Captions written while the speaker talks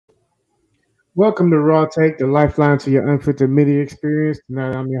Welcome to Raw Take, the lifeline to your unfiltered media experience.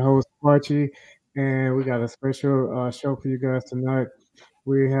 Tonight, I'm your host, Archie, and we got a special show for you guys tonight.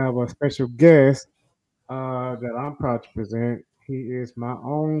 We have a special guest that I'm proud to present. He is my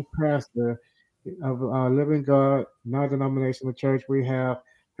own pastor of Living God non-denominational church. We have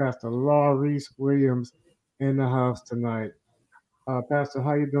Pastor Law Reese Williams in the house tonight. Pastor,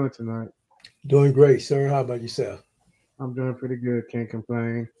 how you doing tonight? Doing great, sir. How about yourself? I'm doing pretty good. Can't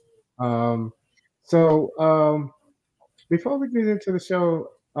complain. Um, so, before we get into the show,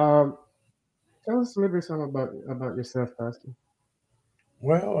 tell us a little bit something about yourself, Pastor.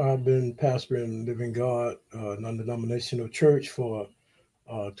 Well, I've been pastoring Living God non-denominational church for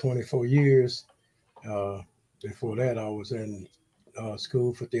 24 years. Uh, Before that, I was in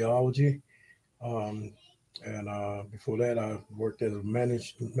school for theology, um, and before that, I worked as a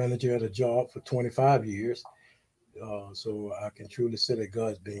manager at a job for 25 years. So I can truly say that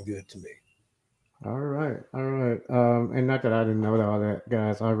God's been good to me. All right, all right. And not that I didn't know all that,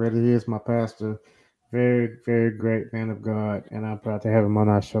 guys. Already he is my pastor. Very, very great man of God, and I'm proud to have him on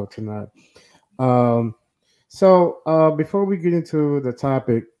our show tonight. Um, so, before we get into the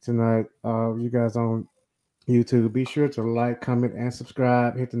topic tonight, you guys on YouTube, be sure to like, comment, and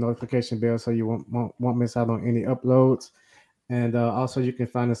subscribe. Hit the notification bell so you won't miss out on any uploads. And also, you can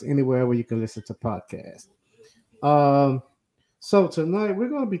find us anywhere where you can listen to podcasts. Um, so tonight we're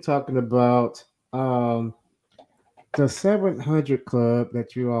going to be talking about the 700 Club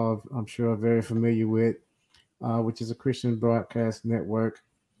that you all, I'm sure, are very familiar with, which is a Christian broadcast network.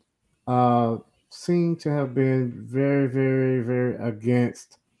 Uh, Seem to have been very, very, very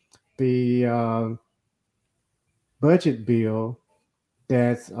against the budget bill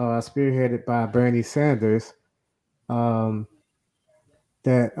that's spearheaded by Bernie Sanders. Um,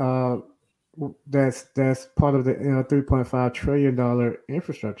 that that's part of the 3.5 trillion dollar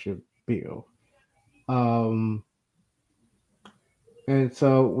infrastructure bill. Um, and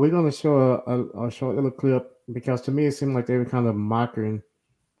so we're gonna show a short little clip because to me it seemed like they were kind of mocking,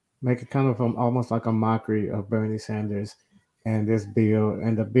 making kind of almost like a mockery of Bernie Sanders and this bill.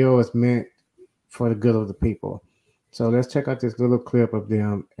 And the bill is meant for the good of the people. So let's check out this little clip of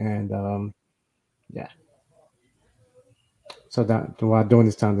them. And yeah, so that while doing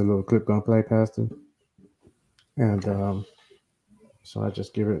this time, the little clip gonna play past them. And so I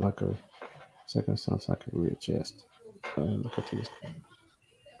just give it like a second so I can readjust. Look at this.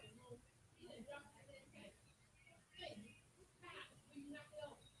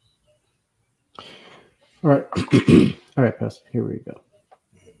 All right. All right, Pastor. Here we go.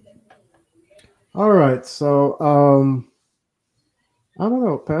 All right. So, I don't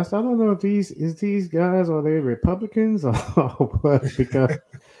know, Pastor. I don't know if these guys are they Republicans or what because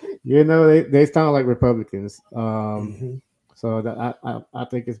they sound like Republicans. Hmm. So that I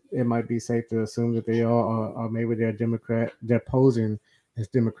think it might be safe to assume that they are, or maybe they're Democrat. They're posing as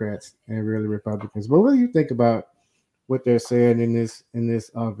Democrats and really Republicans. But what do you think about what they're saying in this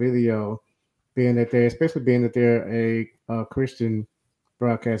video? Being that they're a Christian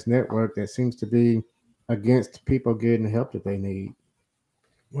broadcast network that seems to be against people getting the help that they need.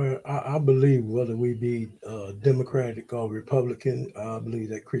 Well, I believe whether we be Democratic or Republican, I believe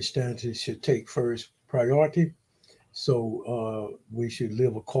that Christianity should take first priority. So we should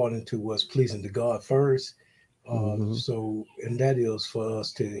live according to what's pleasing to God first. Hmm. And that is for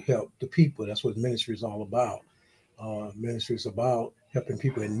us to help the people. That's what ministry is all about. Ministry is about helping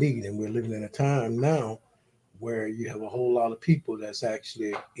people in need, and we're living in a time now where you have a whole lot of people that's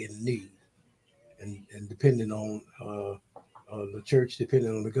actually in need, and depending on the church, depending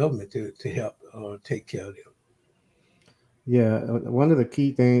on the government to help take care of them. Yeah, one of the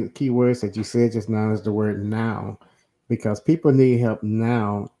key words that you said just now is the word now, because people need help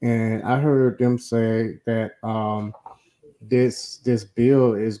now. And I heard them say that this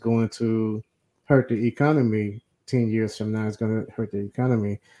bill is going to hurt the economy 10 years from now. It's going to hurt the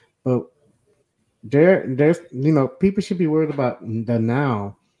economy, but there's people should be worried about the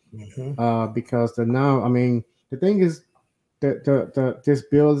now, Hmm. because the now. I mean, the thing is this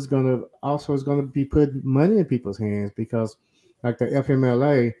bill is going to be putting money in people's hands because like the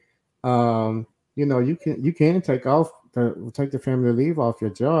FMLA, you can take the family leave off your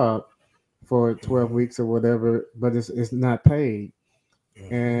job for 12 Hmm. weeks or whatever, but it's not paid.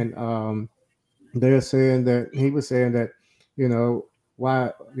 Hmm. And they're saying that he was saying that, you know,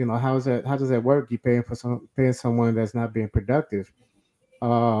 why, how does that work? You paying someone that's not being productive.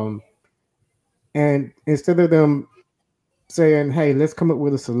 Um, and instead of them saying, "Hey, let's come up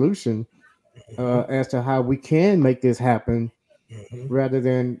with a solution Hmm. as to how we can make this happen," Hmm. rather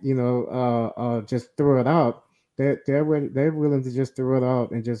than just throw it out. they're willing to just throw it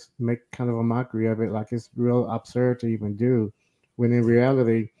out and just make kind of a mockery of it, like it's real absurd to even do, when in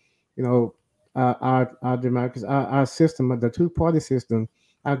reality, you know, our democracy, our system, the two party system,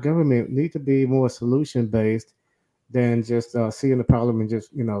 our government need to be more solution based than just seeing the problem and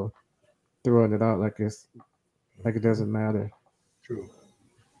just throwing it out like it Mhm. doesn't matter. True.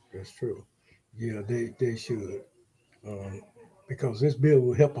 That's true. Yeah, they should. Um, because this bill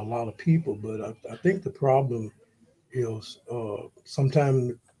will help a lot of people, but I think the problem is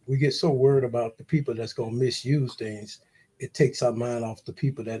sometimes we get so worried about the people that's going to misuse things, it takes our mind off the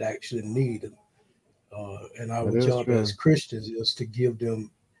people that actually need them. And our That is job as true. Christians is to give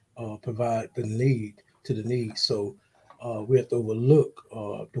them, provide the need to the need. So we have to overlook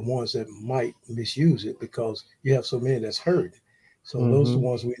the ones that might misuse it because you have so many that's hurt. So those are the Hmm.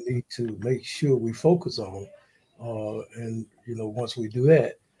 ones we need to make sure we focus on. And once we do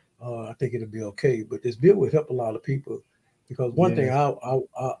that, I think it'll be okay. But this bill will help a lot of people because one thing Yes.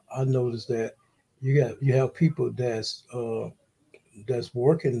 I noticed that you have people that's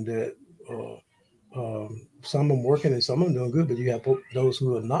working that. Some of them working and some of them doing good, but you have those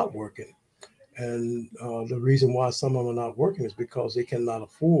who are not working. And the reason why some of them are not working is because they cannot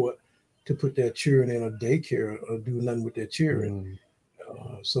afford to put their children in a daycare or do nothing with their children.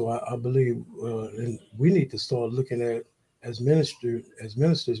 Mm. So I believe, and we need to start looking at as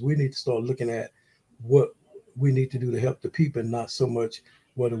ministers, we need to start looking at what we need to do to help the people, and not so much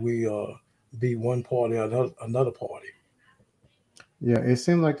whether we be one party or another party. Yeah, it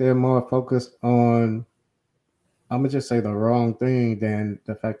seemed like they're more focused on, I'm gonna just say, the wrong thing than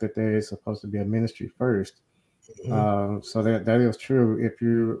the fact that there is supposed to be a ministry first. Hmm. So that is true. If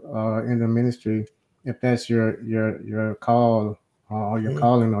you are in the ministry, if that's your call, or your Hmm.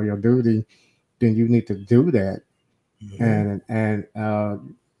 calling or your duty, then you need to do that, Hmm. and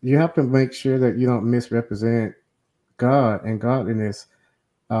you have to make sure that you don't misrepresent God and godliness,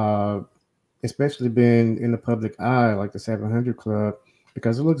 uh, especially being in the public eye like the 700 Club,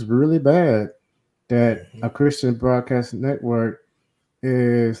 because it looks really bad that a Hmm. Christian broadcast network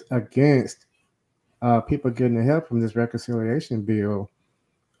is against people getting help from this reconciliation bill.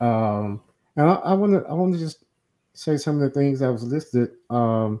 Um, and I want to just say some of the things that was listed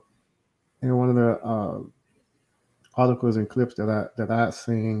in one of the articles and clips that I've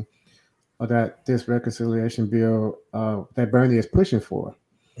seen, that this reconciliation bill that Bernie is pushing for.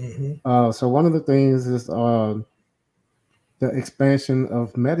 Hmm. So one of the things is the expansion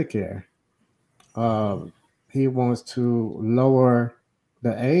of Medicare. Hmm. Um, he wants to lower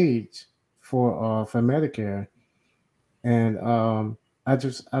the age for Medicare, and I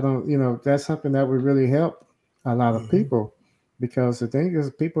don't, that's something that would really help a lot of Hmm. people, because the thing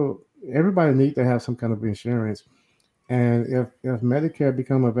is, everybody need to have some kind of insurance. And if Medicare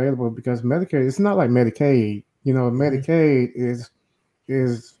become available, because Medicare, it's not like Medicaid. Hmm. Medicaid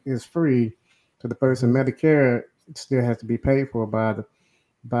is free to the person. Hmm. Medicare still has to be paid for by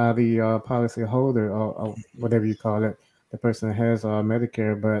the policy holder, or whatever you call it, the person that has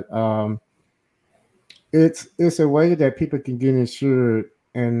Medicare. But it's a way that people can get insured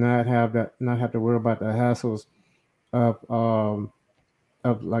and not have to worry about the hassles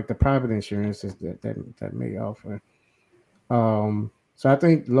of like the private insurances that may offer. So I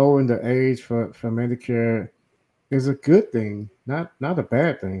think lowering the age for Medicare is a good thing, not a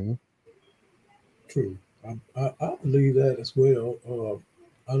bad thing. True. I believe that as well.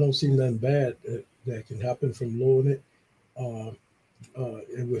 I don't see nothing bad that can happen from lowering it. Uh,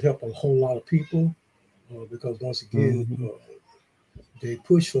 it would help a whole lot of people because once again, Hmm. they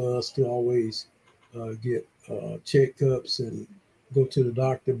push for us to always get checkups and go to the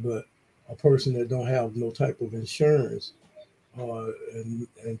doctor, but a person that don't have no type of insurance and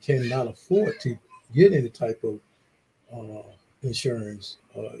cannot afford to get any type of uh, insurance,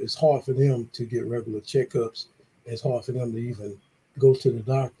 it's hard for them to get regular checkups. It's hard for them to even go to the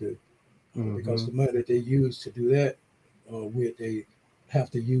doctor because Hmm. the money that they use to do that, they have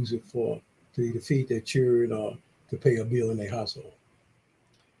to use it for to either feed their children or to pay a bill in their household.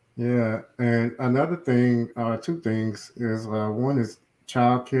 Yeah, and another thing, two things is, one is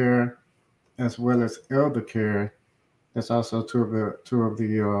child care as well as elder care. That's also two of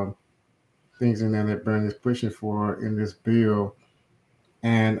the things in there that Bernie is pushing for in this bill.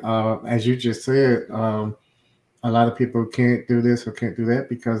 And as you just said, a lot of people can't do this or can't do that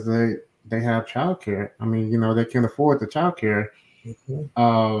because they have child care. I mean, they can't afford the child care. Mhm.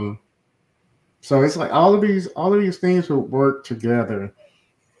 Um, so it's like all of these things will work together.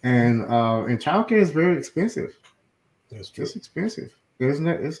 And childcare is very expensive. That's true. It's expensive.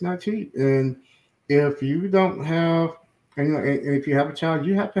 It's not cheap. And if you don't have, and if you have a child,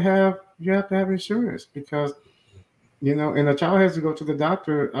 you have to have insurance, because and a child has to go to the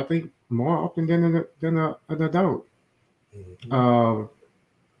doctor, I think, more often than an adult. Hmm. Um,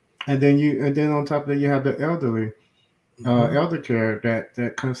 and then on top of that, you have the Hmm. elder care that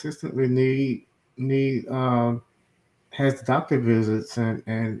consistently need has doctor visits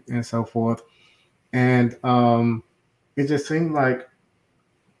and so forth. And it just seemed like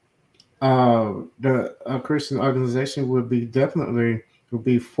the Christian organization would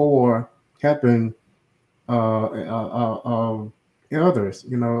be for helping elders,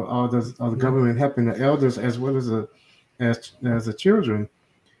 all the Hmm. government helping the elders as well as the children.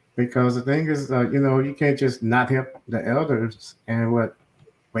 Because the thing is, you can't just not help the elders and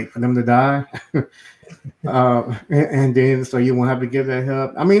wait for them to die, and then so you won't have to give that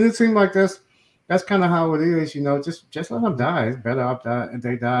help. I mean, it seems like that's kind of how it is. Just let them die. It's better off die if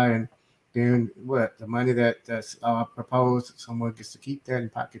they die, and then what? The money that's proposed, someone gets to keep that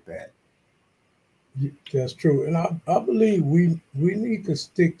and pocket that. That's true, and I believe we need to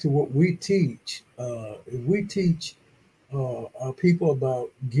stick to what we teach. If we teach our people about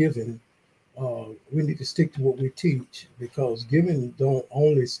giving, we need to stick to what we teach because giving don't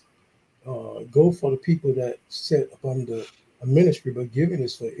only go for the people that set up under a ministry, but giving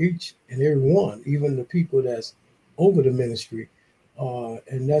is for each and every one, even the people that's over the ministry.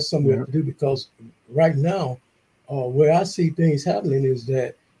 And that's something we Yeah. have to do because right now, where I see things happening is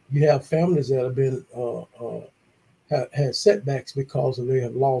that you have families that have been had setbacks because of they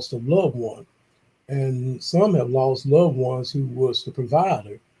have lost a loved one, and some have lost loved ones who was the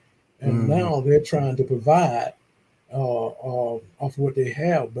provider, and Hmm. now they're trying to provide off what they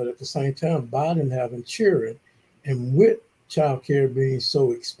have, but at the same time, Biden having children, and with childcare being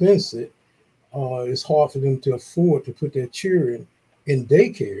so expensive, it's hard for them to afford to put their children in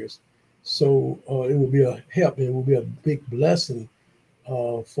daycares. So it will be a help. It will be a big blessing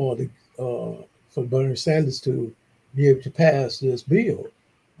uh, for the for Bernie Sanders to be able to pass this bill,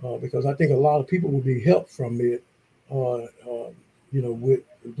 because I think a lot of people will be helped from it. With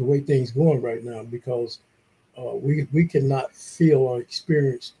the way things going right now, because we cannot feel or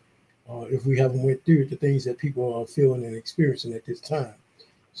experience if we haven't went through the things that people are feeling and experiencing at this time.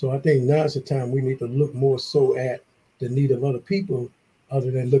 So I think now's the time we need to look more so at the need of other people,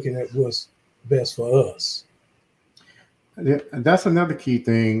 other than looking at what's best for us. Yeah, that's another key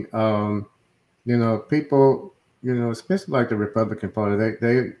thing. People, especially like the Republican Party,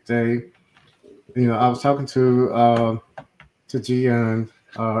 I was talking to Gian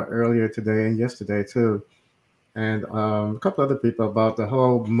earlier today and yesterday too, and a couple other people about the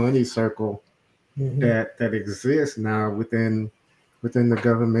whole money circle Hmm. that exists now within the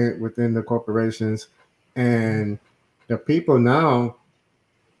government, within the corporations, Hmm. and the people now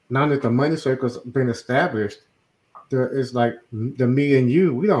that the money circle's been established, it's like the me and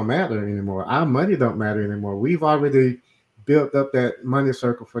you, we don't matter anymore. Our money don't matter anymore. We've already built up that money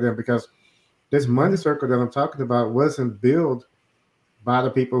circle for them because this money Hmm. circle that I'm talking about wasn't built by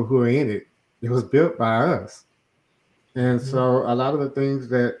the people who are in it. It was built by us. And Hmm. so a lot of the things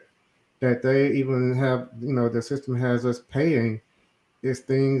that they even have, the system has us paying is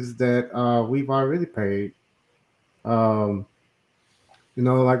things that we've already paid. Um,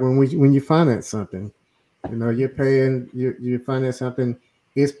 like when you finance something, you're paying you finance something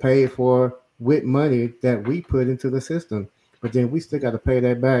is paid for with money that we put into the system, but then we still got to pay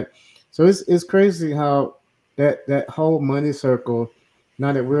that back. So it's crazy how that whole money circle.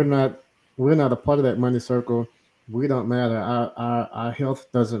 Now that we're not a part of that money circle, we don't matter. Our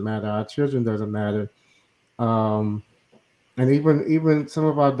health doesn't matter. Our children doesn't matter. Um, and even some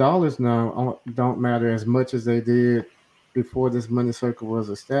of our dollars now don't matter as much as they did before this money circle was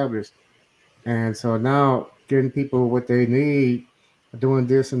established. And so now getting people what they need, doing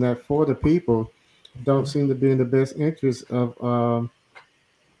this and that for the people, don't seem to be in the best interest of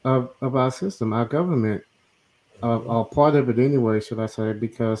our system, our government, Hmm. or part of it anyway, should I say?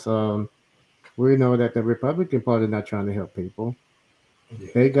 Because we know that the Republican Party not trying to help people. Yeah.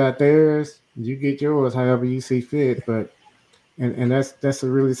 They got theirs, you get yours, however you see fit. But and that's a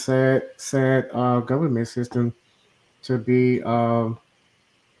really sad government system to be over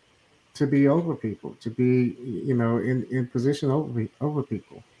people, to be in position over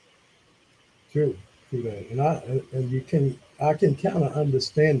people. True, true that, and you can I can kind of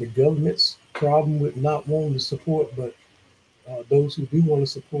understand the government's problem with not wanting to support, but those who do want to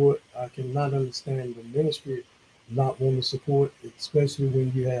support, I cannot understand the ministry not wanting to support, especially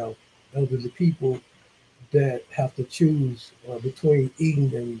when you have elderly people that have to choose between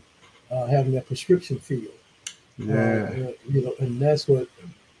eating and having their prescription filled. Yeah. And that's what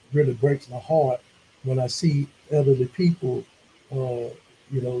really breaks my heart when I see elderly people, that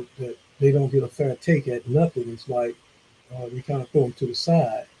they don't get a fair take at nothing. It's like we kind of throw them to the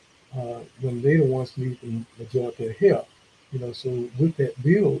side when they the ones need the majority of help. So with that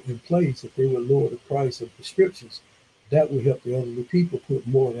bill in place, if they would lower the price of prescriptions, that would help the elderly people put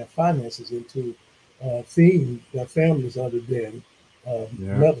more of their finances into feeding their families other than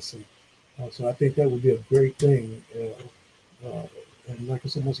Yeah. medicine. So I think that would be a great thing. And like I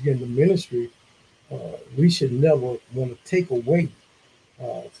said, once again, the ministry, we should never want to take away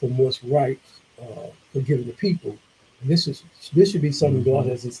from what's right for giving the people. And this should be something God Hmm.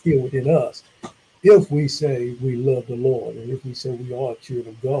 has instilled within us. If we say we love the Lord, and if we say we are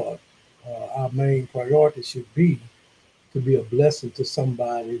children of God, our main priority should be a blessing to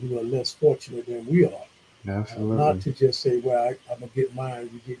somebody who are less fortunate than we are. Not Absolutely. to just say, well, I'm going to get mine,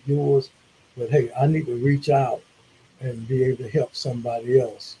 you get yours. But hey, I need to reach out and be able to help somebody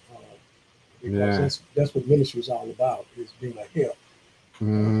else because Yeah. that's what ministry is all about, is being a help. Uh,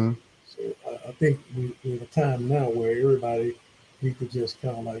 Hmm. so I think we're in a time now where everybody needs to just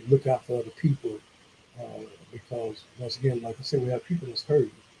kind of like look out for other people because once again, like I said, we have people that's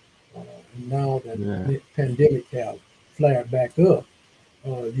hurting. And now that Yeah. the pandemic have flared back up,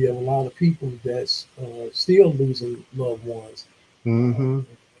 you have a lot of people that's still losing loved ones. Uh, Hmm.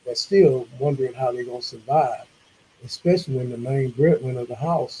 that's still wondering how they're going to survive, especially when the main breadwinner of the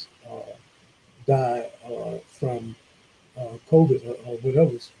house died from COVID or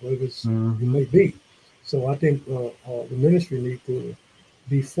whatever it Hmm. may be. So I think the ministry need to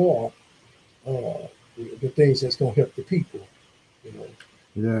be for the things that's going to help the people. You know.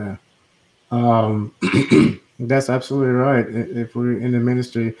 Yeah. Um, that's absolutely right. If we're in the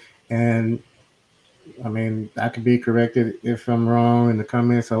ministry, and I mean, I could be corrected if I'm wrong in the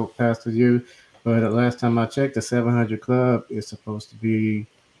comments, so Pastor you. But the last time I checked, the 700 Club is supposed to be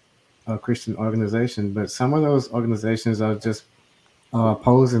a Christian organization, but some of those organizations are just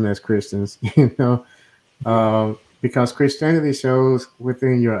posing as Christians, Yeah. because Christianity shows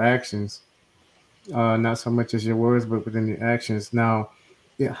within your actions, not so much as your words, but within your actions. Now,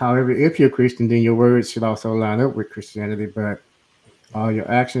 yeah, however, if you're Christian, then your words should also line up with Christianity, but your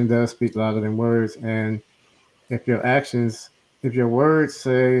action does speak louder than words. And if your actions, if your words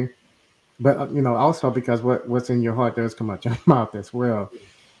say, but also because what's in your heart does come out your mouth as well.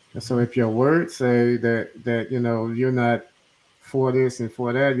 And so if your words say that you're not for this and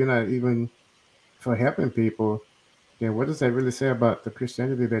for that, you're not even for helping people, then what does that really say about the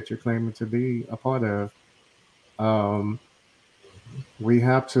Christianity that you're claiming to be a part of? Um, we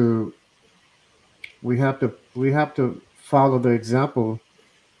have to we have to follow the example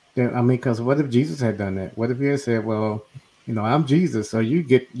that, I mean, because what if Jesus had done that? What if he had said, well, I'm Jesus, so you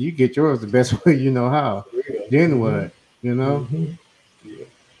get yours the best way you know how. Yeah. Then Hmm. what? You know, Hmm. Yeah.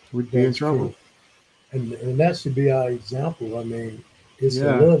 we'd be in That's true. trouble. And that should be our example. I mean, it's the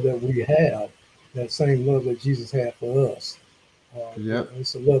Yeah. love that we have, that same love that Jesus had for us. Yep.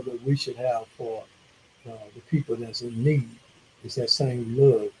 It's a love that we should have for the people that's in need. It's that same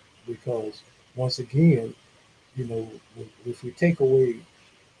love because once again, if we take away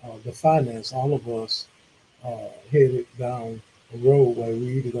the finance, all of us headed down a road where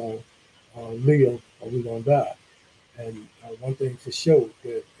we either gonna live or we're gonna die. And one thing for sure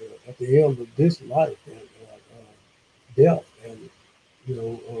that at the end of this life, death, and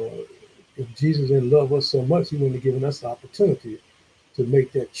if Jesus didn't love us so much, He wouldn't have given us the opportunity to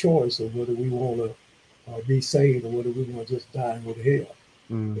make that choice of whether we want to be saved or whether we want to just die and go to hell.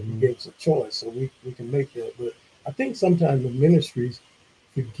 But He Hmm. gave us a choice, so we can make that. But I think sometimes the ministries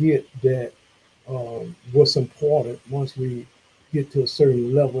forget that what's important once we get to a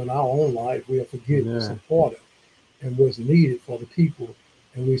certain level in our own life, we'll forget what's Yeah. important and what's needed for the people,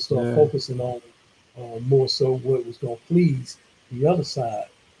 and we start Yeah. focusing on more so what was going to please the other side,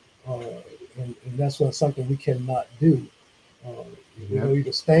 uh, and that's what something we cannot do. Uh, we don't Yep.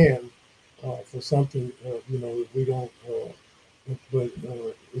 even stand for something. If we don't, but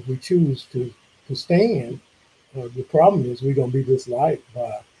if we choose to stand, the problem is we're going to be disliked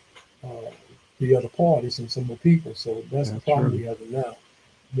by uh, the other parties and some of the people. So that's the That's problem we true. have now.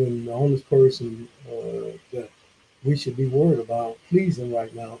 When the only person that we should be worried about pleasing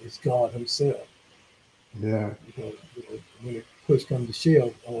right now is God Himself. Yeah. Because when it push comes to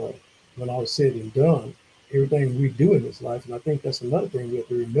shove, when all is said and done, everything we do in this life, and I think that's another thing we have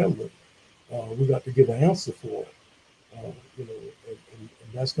to remember, we got to give an answer for it. And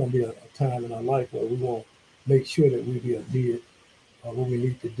that's going to be a time in our life where we want to make sure that we did what we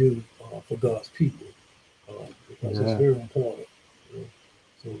need to do for God's people, because it's Yeah. very important.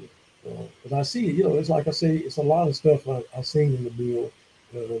 You know. But I see, it's like I say, it's a lot of stuff I seen in the bill.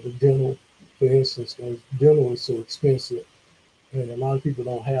 The dental, for instance, dental is so expensive. and a lot of people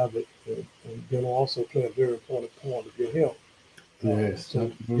don't have it, and then also play a very important part of your health. Yes,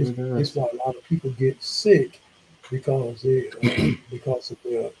 So absolutely it's does. why a lot of people get sick because of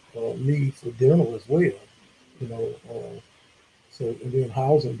their need for dental as well. You know, so and then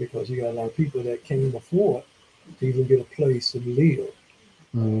housing because you got a lot of people that can't afford to even get a place to live.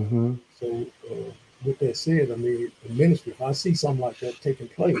 Mm-hmm. So with that said, I mean, the ministry. If I see something like that taking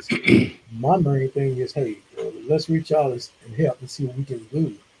place, my main thing is, hey, let's reach out and help and see what we can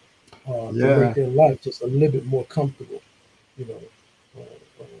do to make Yeah, their life just a little bit more comfortable. You know,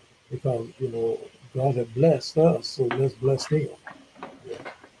 uh, uh, because God has blessed us, so let's bless them. Yeah.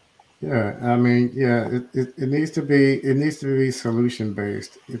 yeah. I mean, yeah. It needs to be solution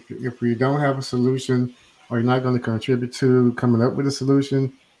based. If we don't have a solution, or you're not going to contribute to coming up with a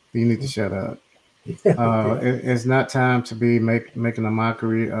solution, then you need to shut up. Yeah. It's not time to be making a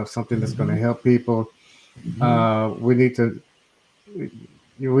mockery of something that's going to Hmm. help people. Hmm. We need to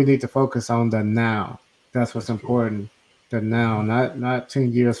we need to focus on the now. That's what's That's true. important. The now, Hmm. not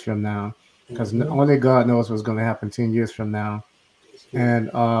 10 years from now, because Hmm. only God knows what's going to happen 10 years from now. That's good.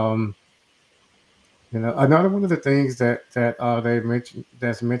 And another one of the things that they mentioned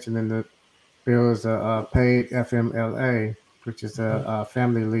that's mentioned in the bill is paid FMLA, which is a, Hmm.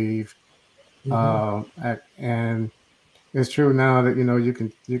 family leave. Hmm. And it's true now that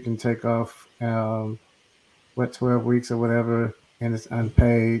you can take off 12 weeks or whatever, and it's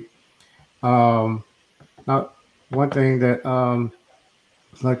unpaid. Um, Now, one thing that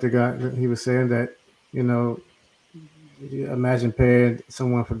like the guy that he was saying that you know you imagine paying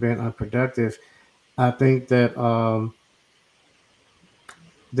someone for being unproductive. I think that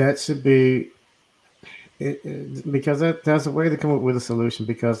that should be because that's a way to come up with a solution.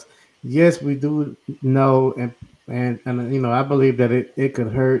 Because yes, we do know and I believe that it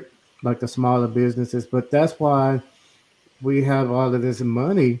could hurt like the smaller businesses, but that's why we have all of this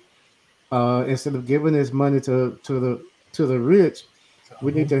money. Instead of giving this money to the rich,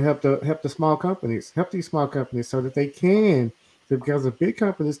 we need Uh-huh. to help the small companies, help these small companies so that they can, because the big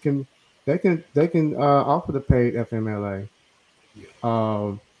companies they can offer the paid FMLA.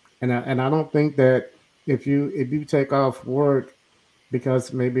 Yeah. And I don't think that if you take off work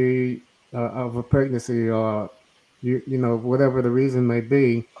because maybe of a pregnancy, or whatever the reason may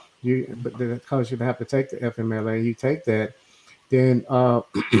be, but that cause you to have to take the FMLA, you take that, then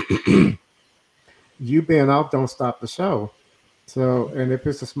you being off don't stop the show. So, and if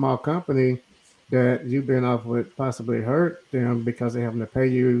it's a small company that you being off would possibly hurt them because they're having to pay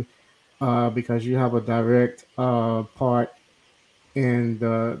you because you have a direct part in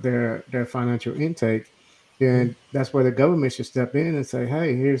their financial intake, then that's where the government should step in and say,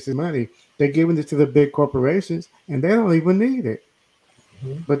 "Hey, here's the money." They're giving it to the big corporations, and they don't even need it.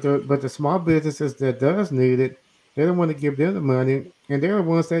 Hmm. But the small businesses that does need it, they don't want to give them the money, and they're the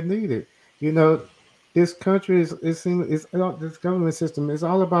ones that need it. You know, this country this government system is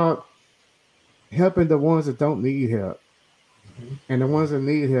all about helping the ones that don't need help, Hmm. and the ones that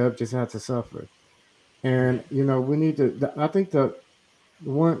need help just have to suffer. Yeah. And we need to. I think the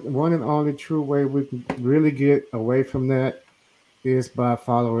one and only true way we can really get away from that is by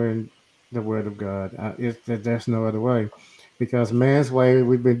following the word of God. There's no other way, because man's way,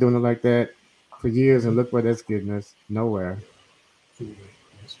 we've been doing it like that for years, and Hmm. look where that's getting us, nowhere. True.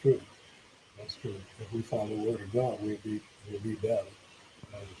 That's true. That's true. If we follow the word of God, we'll be better.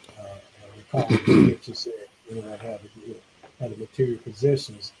 I recall the scripture said, anyone have the material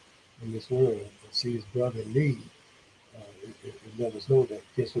possessions in this world and see his brother in need, it let us know that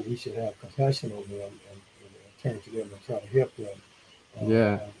guess what, we should have compassion on them and turn to them and try to help them.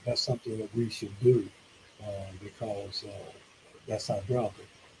 Yeah, That's something that we should do because that's our brother.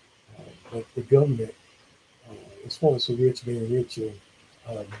 But the government, as far as the rich being richer,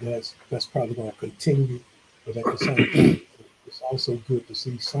 that's probably going to continue. But at the same time, it's also good to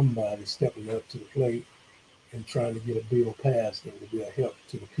see somebody stepping up to the plate and trying to get a bill passed that will be a help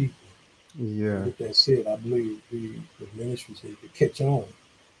to the people. And yeah, with that said, I believe the ministries need to catch on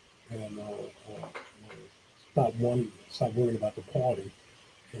and stop worrying about the party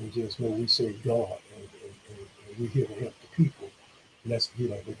and just know we serve God and we're here to help the people. And that's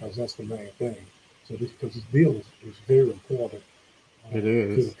because that's the main thing. So because this bill is very important it to the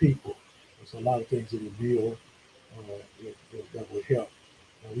is. people. There's a lot of things in the bill that would help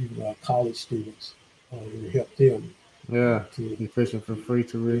even our college students. It would help them Yeah, efficient for free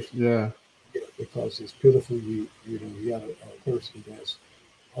to tuition. Yeah, because it's pitiful. You got a person that's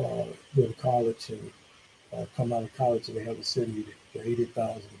go to college and come out of college and they have to send you the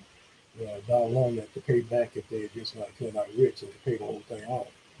 80,000 dollar loan that to pay back if they just not turned out rich and to pay the whole thing off.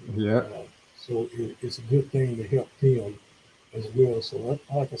 yeah, Uh, so it's a good thing to help them as well. So,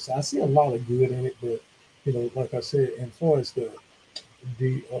 like I said, I see a lot of good in it, but like I said, and far as the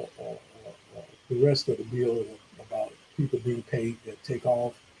uh, uh, the rest of the bill about people being paid that take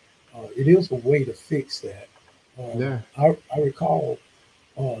off, it is a way to fix that. Yeah. I recall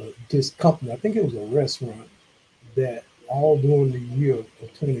this company. I think it was a restaurant that all during the year of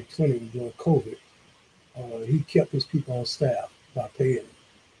 2020 during COVID, he kept his people on staff by paying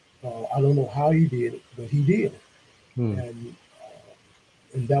them. I don't know how he did it, but he did it, Hmm. and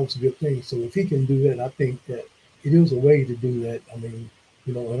that was a good thing. So if he can do that, I think that it is a way to do that. I mean,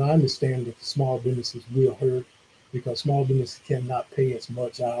 and I understand that the small businesses will hurt because small businesses cannot pay as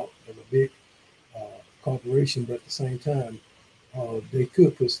much out as a big corporation, but at the same time, they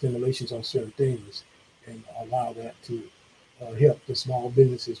could put stimulations on certain things and allow that to help the small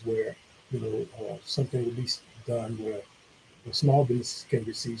businesses where something will be done where the small businesses can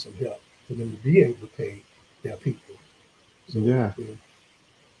receive some help for them to be able to pay their people. So, Yeah. so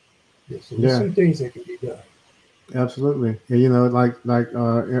there's Yeah. some things that can be done. Absolutely. And,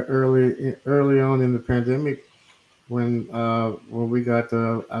 early on in the pandemic, when we got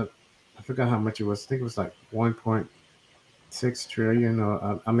I forgot how much it was. I think it was like 1.6 trillion.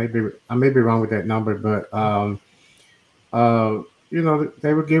 Or I may be wrong with that number, but uh,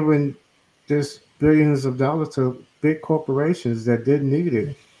 they were giving just billions of dollars to big corporations that didn't need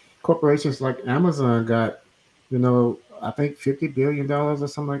it. Corporations like Amazon got, I think $50 billion or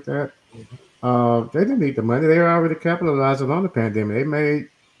something like that. They didn't need the money. They were already capitalizing on the pandemic. They made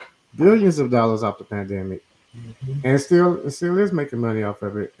billions of dollars off the pandemic, Mm-hmm. and it still is making money off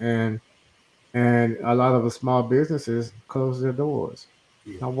of it. And a lot of the small businesses close their doors.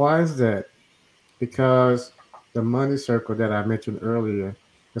 Yeah. Now, why is that? Because the money circle that I mentioned earlier,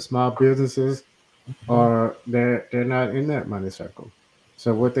 the small businesses Mm-hmm. they're not in that money circle.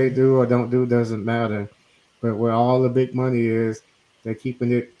 So what they do or don't do doesn't matter. But where all the big money is, they're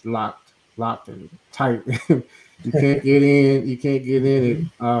keeping it locked and tight. You can't get in. You can't get in it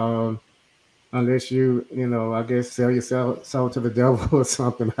Mm-hmm. unless I guess sell yourself soul to the devil or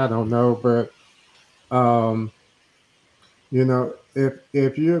something. I don't know, but um,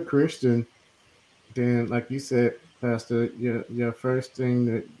 if you're a Christian, then like you said, Pastor, your the first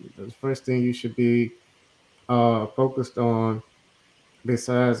thing you should be focused on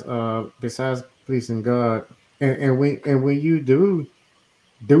besides pleasing God, and when you do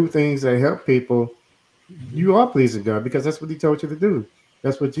things that help people, Mm-hmm. you are pleasing God because that's what He told you to do.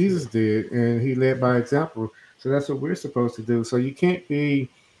 That's what Yeah. Jesus did, and He led by example. So that's what we're supposed to do. So you can't be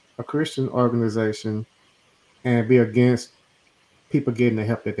a Christian organization and be against people getting the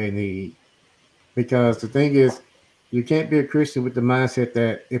help that they need. Because the thing is, you can't be a Christian with the mindset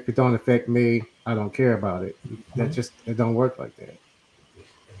that if it don't affect me, I don't care about it. Uh-huh. It don't work like that.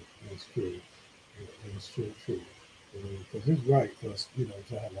 That's true. That's true. Because it's right for us, to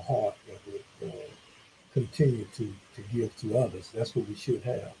have a heart that would continue to give to others. That's what we should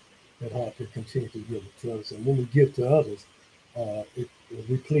have. That heart to continue to give to others. And when we give to others,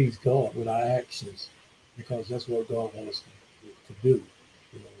 we please God with our actions because that's what God wants us to do.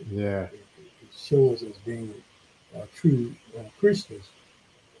 Yeah. It shows us being true Christians.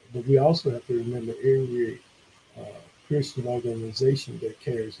 But we also have to remember every uh, Christian organization that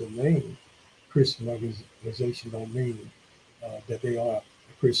carries the name Christian organization don't mean that they are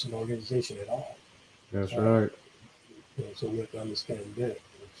a Christian organization at all. That's Uh, right. so we have to understand that.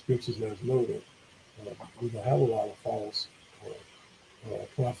 Scriptures let us know that we're going to have a lot of false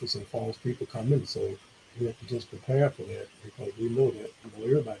prophets and false people coming. So we have to just prepare for that because we know that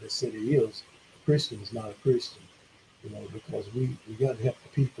everybody that said he is a Christian is not a Christian. Because we got to help the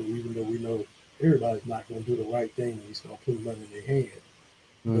people, even though we know everybody's not going to do the right thing and he's going to put money in their hand.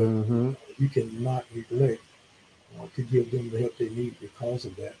 But Mm-hmm. you cannot neglect to give them the help they need because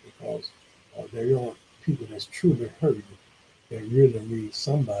of that, because there are people that's truly hurting that really need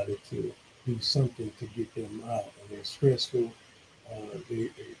somebody to do something to get them out. And they're stressful.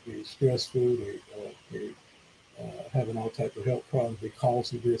 They're stressful. They having all type of health problems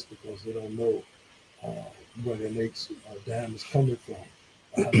because of this because they don't know uh, where their next dime is coming from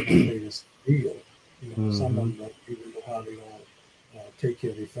or how they're going to pay this bill. Some of Mm-hmm. them don't even know how they're going to take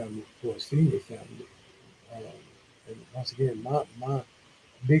care of their family or feed their family. Um, and once again, my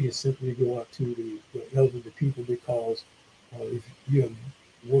biggest simply go out to the elderly people because if you have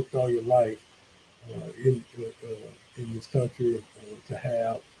worked all your life in this country to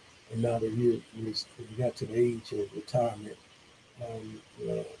have, and now that you got to the age of retirement,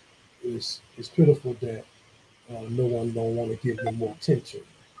 uh, it's pitiful that no one don't want to give them more attention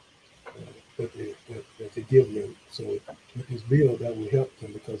that they give them. So with this bill, that will help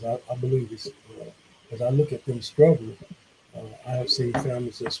them because I believe it's as I look at them struggling. I have seen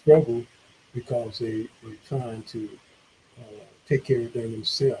families that struggle because they're trying to take care of everything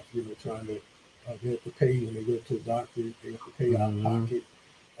themselves. Trying to they have to pay when they go to the doctor. They have to pay out of Mm-hmm. pocket.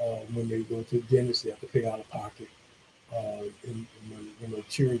 When they go to the dentist, they have to pay out of pocket. And when a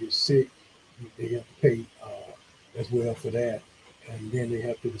children get sick, they have to pay as well for that. And then they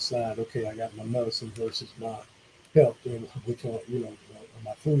have to decide, okay, I got my medicine versus my health, and which one,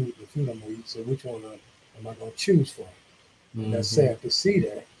 my food, the food I'm gonna eat. So which one am I gonna choose from? And that's Mm-hmm. sad to see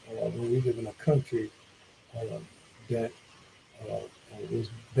that when we live in a country uh, that is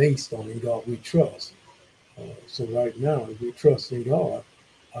based on in God we trust. So right now, if we trust in God,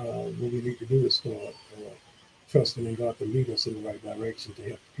 what we need to do is start trusting in God to lead us in the right direction to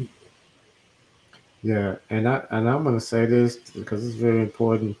help people. Yeah, and I'm gonna say this because it's very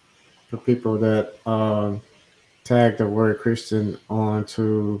important for people that tag the word Christian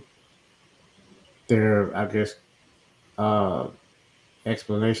onto their, I guess, uh,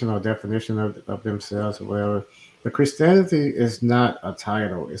 explanation or definition of themselves or whatever. But Christianity is not a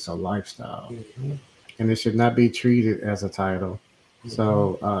title; it's a lifestyle, Mm-hmm. and it should not be treated as a title. Mm-hmm.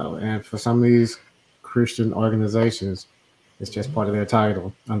 So, and for some of these Christian organizations, it's just part of their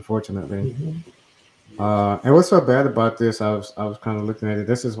title, unfortunately. Mm-hmm. Yes. And what's so bad about this? I was kind of looking at it.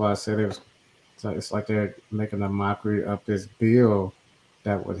 This is why I said it was. So it's like they're making a mockery of this bill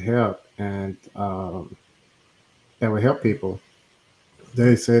that would help and that would help people.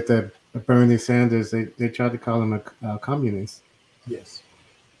 They said that Bernie Sanders. They tried to call him a communist. Yes.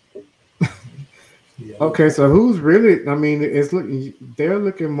 Yeah. They Okay, try. so who's really? I mean, it's looking. They're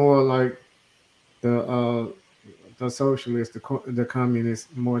looking more like the the socialist, the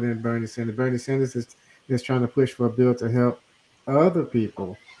communist, more than Bernie Sanders. Bernie Sanders is trying to push for a bill to help other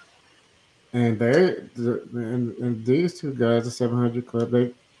people, and and these two guys, the 700 Club,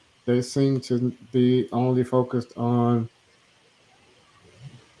 they seem to be only focused on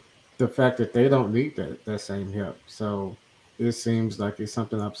the fact that they don't need that same help. So it seems like it's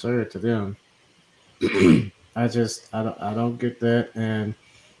something absurd to them. I don't get that, and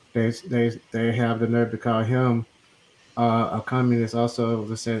they have the nerve to call him a communist. Also,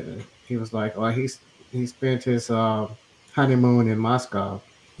 they said he was like, oh, he spent his honeymoon in Moscow,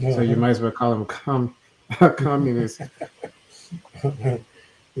 so you Uh-huh. might as well call him a communist.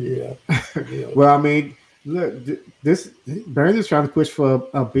 Yeah. Yeah. Well, I mean, look, this Bernie's trying to push for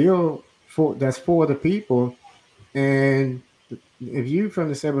a bill for that's for the people, and if you from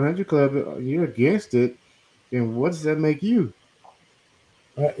the 700 Club, you're against it, then what does that make you?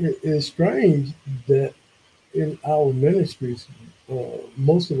 It's strange that in our ministries,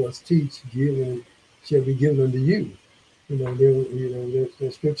 most of us teach giving shall be given unto you.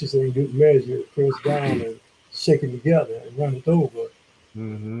 The scriptures say, "Good measure, pressed down and shaken together and run it over,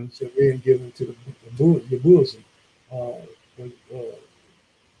 Mm-hmm. shall be given to the bosom." Uh, but,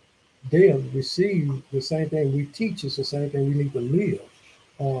 they'll receive the same thing we teach. It's the same thing we need to live.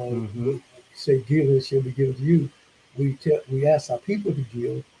 Mm-hmm. But say, "Give and it shall be given to you." We ask our people to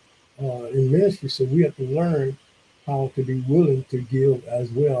give in ministry, so we have to learn how to be willing to give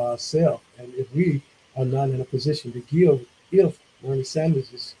as well ourselves. And if we are not in a position to give, if Bernie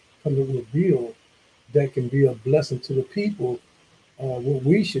Sanders is coming with a bill that can be a blessing to the people, what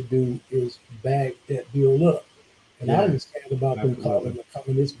we should do is back that bill up. And I Yes, understand about them calling absolutely. the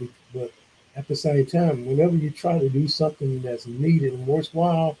communist, but at the same time, whenever you try to do something that's needed and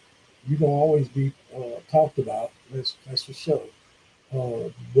worthwhile, you're gonna always be talked about. That's for sure.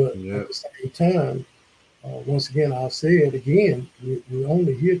 But at Yep. the same time, once again, I'll say it again: we're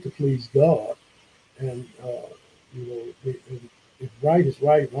only here to please God, and if right is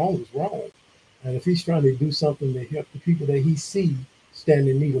right, wrong is wrong. And if He's trying to do something to help the people that He sees stand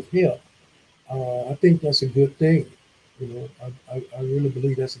in need of help, I think that's a good thing. I really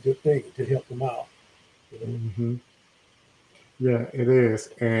believe that's a good thing to help them out. You know, Mm-hmm. Yeah, it is,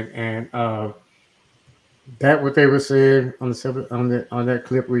 and that what they were saying on on that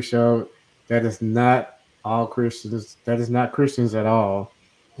clip we showed. That is not all Christians. That is not Christians at all.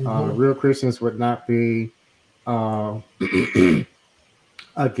 hmm Real Christians would not be uh,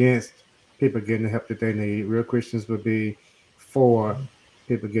 against people getting the help that they need. Real Christians would be for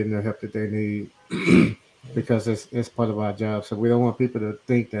people getting the help that they need because it's part of our job. So we don't want people to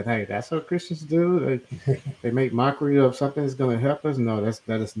think that hey, that's what Christians do. They make mockery of something that's going to help us. No,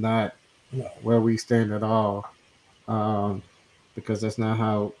 that is not no, where we stand at all. Um, because that's not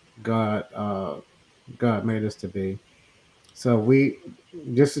how God made us to be. So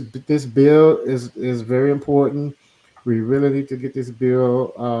this bill is very important. We really need to get this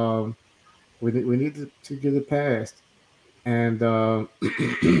bill. We need to get it passed. And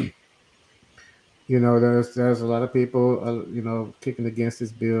there's a lot of people kicking against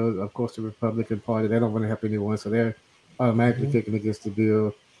this bill. Of course, the Republican Party, they don't want to help anyone, so they're automatically Hmm. kicking against the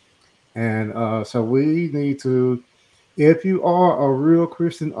bill. And so we need to, if you are a real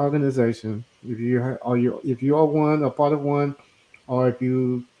Christian organization, if you are one, a part of one, or if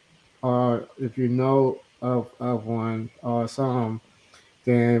you know of one or some,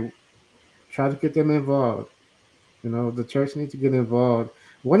 then try to get them involved. The church needs to get involved.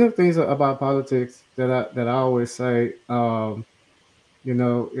 One of the things about politics that I always say,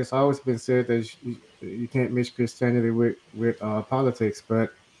 it's always been said that you can't mix Christianity with politics,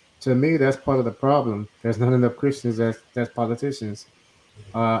 but to me, that's part of the problem. There's not enough Christians that's politicians.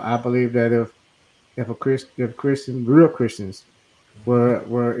 I believe that if real Christians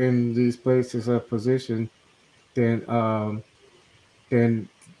were in these places of position, then then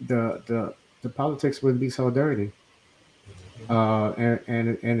the politics wouldn't be so dirty,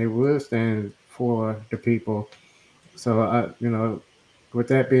 and it would stand for the people. So with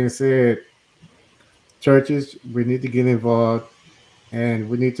that being said, churches, we need to get involved, and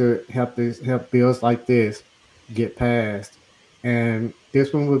we need to help bills like this get passed. And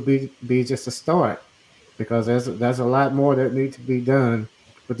this one would be just a start, because there's a lot more that need to be done,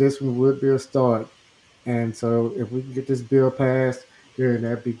 but this one would be a start. And so if we can get this bill passed, then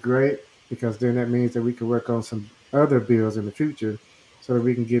that'd be great, because then that means that we can work on some other bills in the future, so that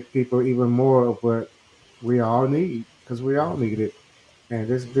we can give people even more of what we all need, because we all need it. And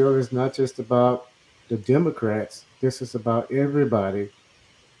this bill is not just about the Democrats. This is about everybody.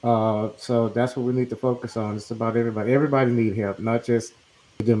 So that's what we need to focus on. It's about everybody. Everybody need help, not just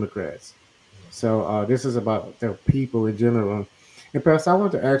the Democrats. So this is about the people in general. And Pastor, I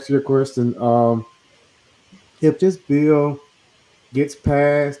want to ask you a question. If this bill gets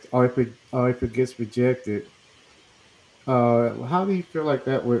passed, or if it gets rejected, how do you feel like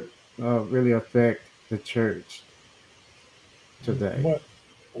that would really affect the church today? But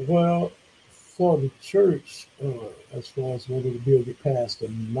well, for the church, as far as whether the bill get passed or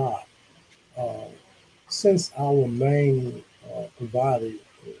not, uh, since our main provider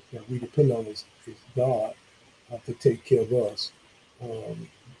that we depend on is God to take care of us, um,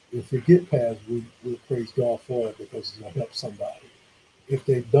 if it get passed, we praise God for it because it's gonna help somebody. If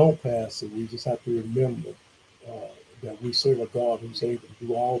they don't pass it, we just have to remember that we serve a God who's able to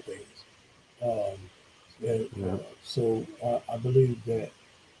do all things. Um, and, Yeah. so I believe that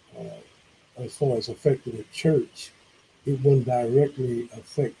as far as affecting the church, it wouldn't directly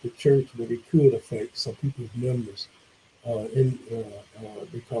affect the church, but it could affect some people's members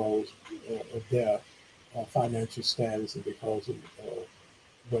because of their financial status and because of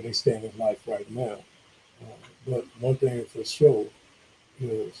where they stand in life right now. But one thing for sure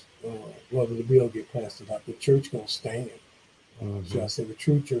is whether the bill get passed or not, the church gonna stand. Should Hmm. I say the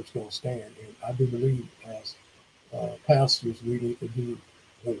true church gonna stand? And I do believe as pastors we need to do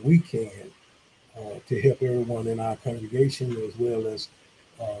what we can to help everyone in our congregation as well as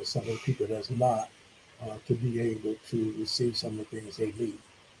some of the people that's not to be able to receive some of the things they need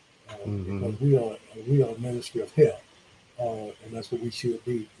because Hmm. we are a ministry of help and that's what we should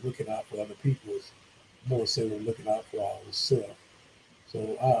be looking out for other people more so than looking out for ourselves. So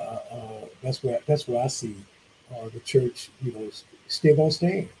that's where I see the church, still gonna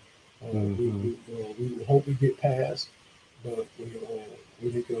stand. Hmm. We hope we get past, but we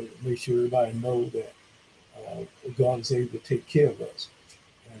need to make sure everybody know that God is able to take care of us,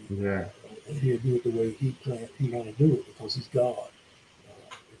 Yeah. and He'll do it the way He want to do it because He's God.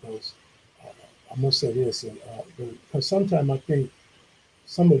 Because I'm gonna say this, and because sometimes I think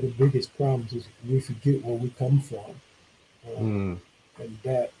some of the biggest problems is we forget where we come from, Mm. and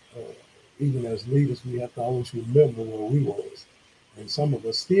that even as leaders we have to always remember where we was, and some of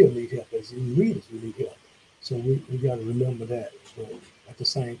us still need help as even leaders. We need help, so we got to remember that. But at the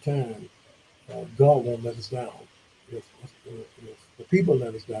same time, God won't let us down. If the people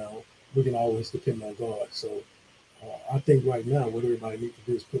let us down, we can always depend on God. So I think right now what everybody needs to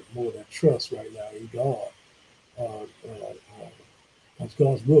do is put more of that trust right now in God, because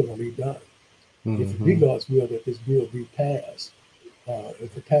God's will going to be done. If it be Hmm. God's will that this bill be passed,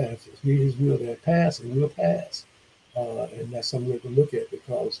 if it passes, if it be His will that it pass, it will pass, and that's something we have to look at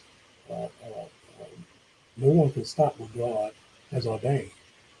because no one can stop what God has ordained.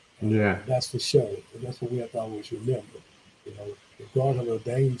 Yeah. That's for sure. And that's what we have to always remember. If God has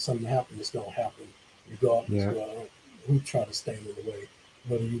ordained something to happen, it's going to happen, regardless Yeah. of who try to stand in the way,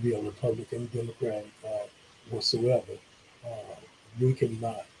 whether you be a Republican, Democrat, whatsoever. Uh, we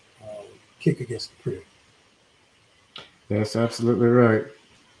cannot uh, kick against the prick. That's absolutely right.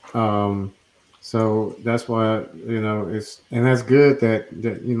 Um, so that's why it's, and that's good that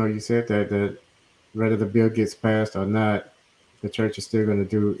you said that whether the bill gets passed or not, the church is still going to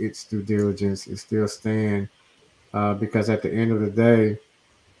do its due diligence. It's still stand because at the end of the day,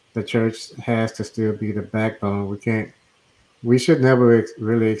 the church has to still be the backbone. We can't. We should never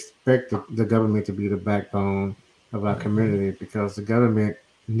really expect the government to be the backbone of our Mhm. community because the government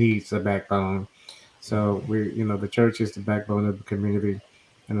needs a backbone. So Mhm. the church is the backbone of the community,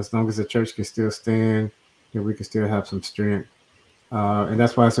 and as long as the church can still stand, then we can still have some strength. And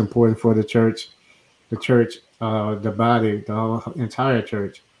that's why it's important for the body, the whole entire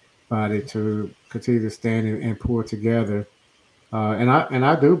church body to continue to stand and pull together. And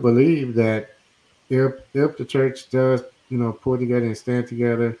I do believe that if the church does pull together and stand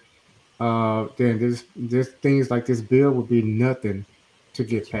together, then this things like this bill would be nothing to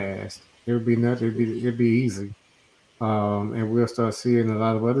get That's right. passed. It would be nothing. It'd be easy. And we'll start seeing a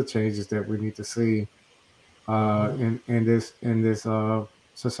lot of other changes that we need to see Mhm. in this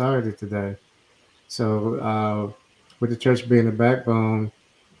society today. So with the church being the backbone,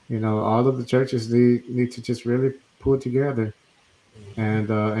 all of the churches need to just really pull together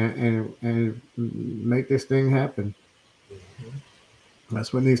Mhm. and make this thing happen. Mhm.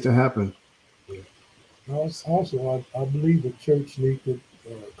 That's what needs to happen. Yeah. Also, I believe the church need to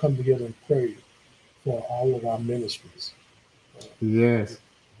come together and pray for all of our ministries. Uh, Yes.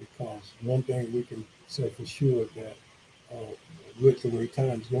 because one thing we can say for sure that uh, with the way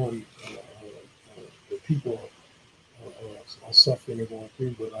times going, the people are suffering and going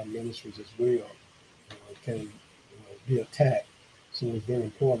through, but our ministries as well can be attacked. So it's very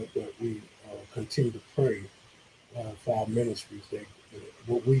important that we continue to pray for our ministries that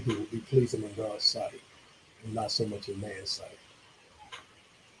what we do will be pleasing in God's sight and not so much in man's sight.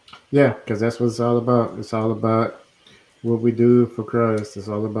 Yeah, because that's what it's all about. It's all about what we do for Christ. It's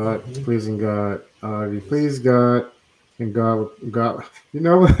all about Mm-hmm. pleasing God. If you Yes. please God, then God, you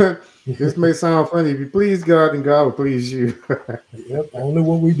know what? This may sound funny. If you please God, then God will please you. Yep. Only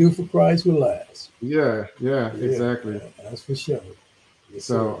what we do for Christ will last. Yeah, yeah, Yeah, exactly. that's for sure. Yes,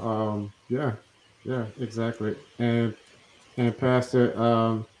 sir. So, yeah, yeah, exactly. And Pastor,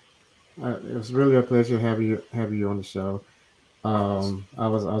 it was really a pleasure having you on the show. I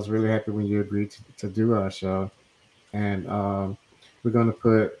was really happy when you agreed to do our show, and we're gonna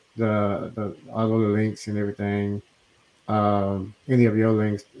put the all of the links and everything. Any of your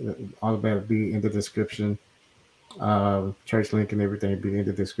links, all of that will be in the description. Church link and everything be in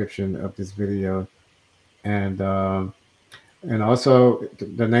the description of this video, and um, and also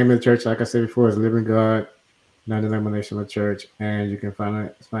the name of the church, like I said before, is Living God Non-Denominational Church, and you can find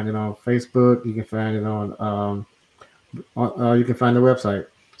it on Facebook. You can find it you can find the website.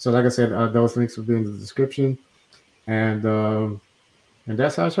 So, like I said, those links will be in the description, and and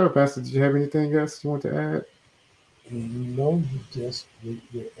that's our show. Pastor, did you have anything else you want to add? No, just we're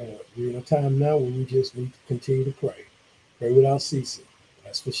in a time now where we just need to continue to pray, pray without ceasing.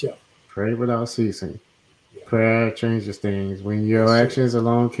 That's for sure. Pray without ceasing. Yeah. Prayer changes things. When Yes, your sir. actions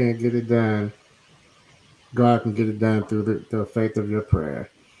alone can't get it done, God can get it done through the faith of your prayer.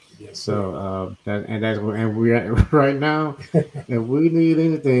 Yes, sir. So and we are right now. If we need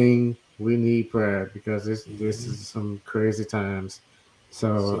anything, we need prayer because this Hmm. is some crazy times. Yes,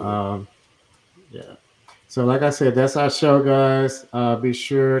 So sir. yeah. So like I said, that's our show, guys. Be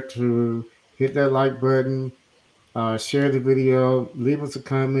sure to hit that like button, share the video, leave us a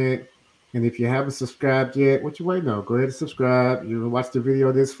comment, and if you haven't subscribed yet, what you waiting on? Go ahead and subscribe. You watched the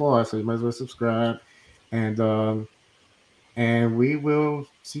video this far, so you might as well subscribe. And we will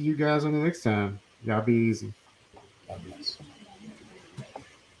see you guys on the next time. Y'all be easy. God bless.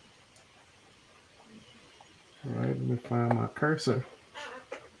 All right, let me find my cursor.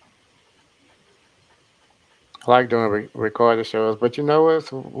 I like doing recorded shows, but you know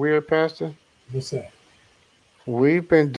what's weird, Pastor? What's that? We've been